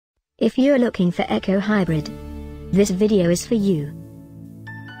If you're looking for Ecco Hybrid, this video is for you.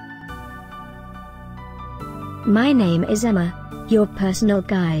 My name is Emma, your personal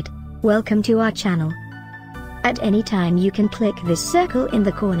guide. Welcome to our channel. At any time you can click this circle in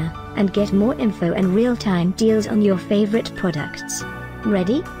the corner, and get more info and real-time deals on your favorite products.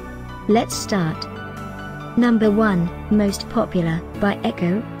 Ready? Let's start. Number 1, Most Popular, by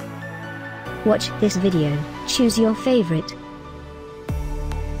Ecco. Watch this video, choose your favorite.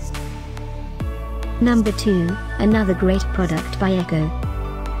 Number 2, another great product by Ecco.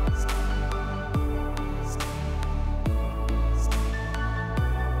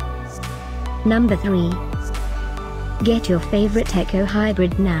 Number 3. Get your favorite Ecco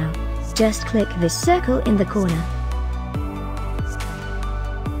Hybrid now. Just click this circle in the corner.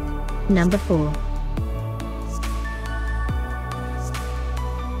 Number 4.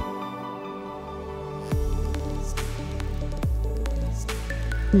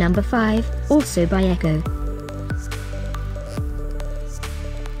 Number 5, also by Ecco.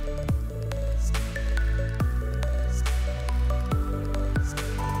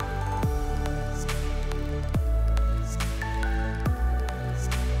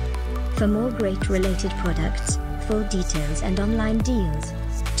 For more great related products, full details and online deals,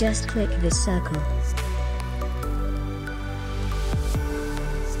 just click this circle.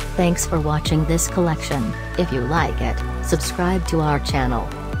 Thanks for watching this collection. If you like it, subscribe to our channel.